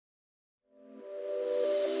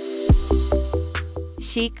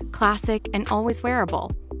Chic, classic, and always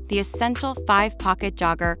wearable, the essential 5-pocket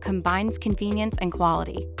jogger combines convenience and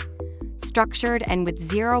quality. Structured and with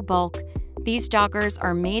zero bulk, these joggers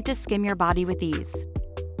are made to skim your body with ease.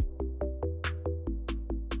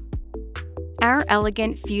 Our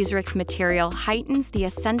elegant Fuserix material heightens the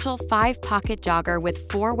essential 5-pocket jogger with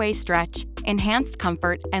 4-way stretch, enhanced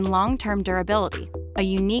comfort, and long-term durability. A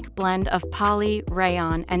unique blend of poly,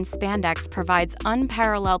 rayon, and spandex provides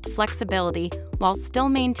unparalleled flexibility while still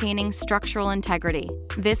maintaining structural integrity.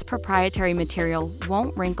 This proprietary material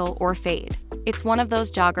won't wrinkle or fade. It's one of those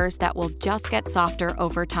joggers that will just get softer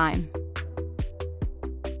over time.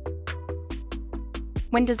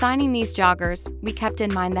 When designing these joggers, we kept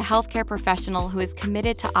in mind the healthcare professional who is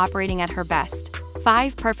committed to operating at her best.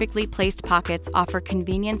 5 perfectly placed pockets offer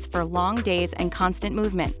convenience for long days and constant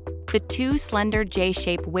movement. The 2 slender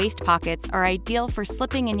J-shaped waist pockets are ideal for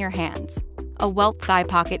slipping in your hands. A welt thigh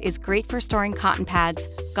pocket is great for storing cotton pads,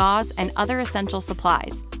 gauze, and other essential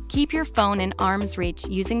supplies. Keep your phone in arm's reach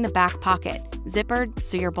using the back pocket, zippered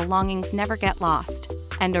so your belongings never get lost.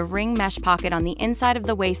 And a ring mesh pocket on the inside of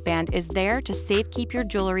the waistband is there to safekeep your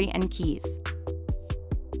jewelry and keys.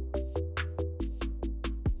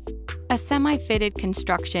 A semi-fitted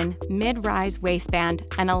construction, mid-rise waistband,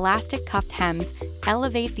 and elastic cuffed hems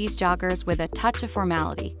elevate these joggers with a touch of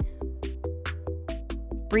formality.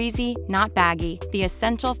 Breezy, not baggy, the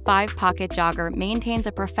essential 5-pocket jogger maintains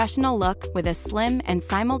a professional look with a slim and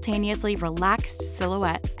simultaneously relaxed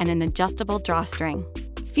silhouette and an adjustable drawstring.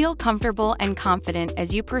 Feel comfortable and confident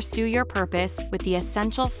as you pursue your purpose with the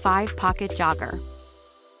essential 5-pocket jogger.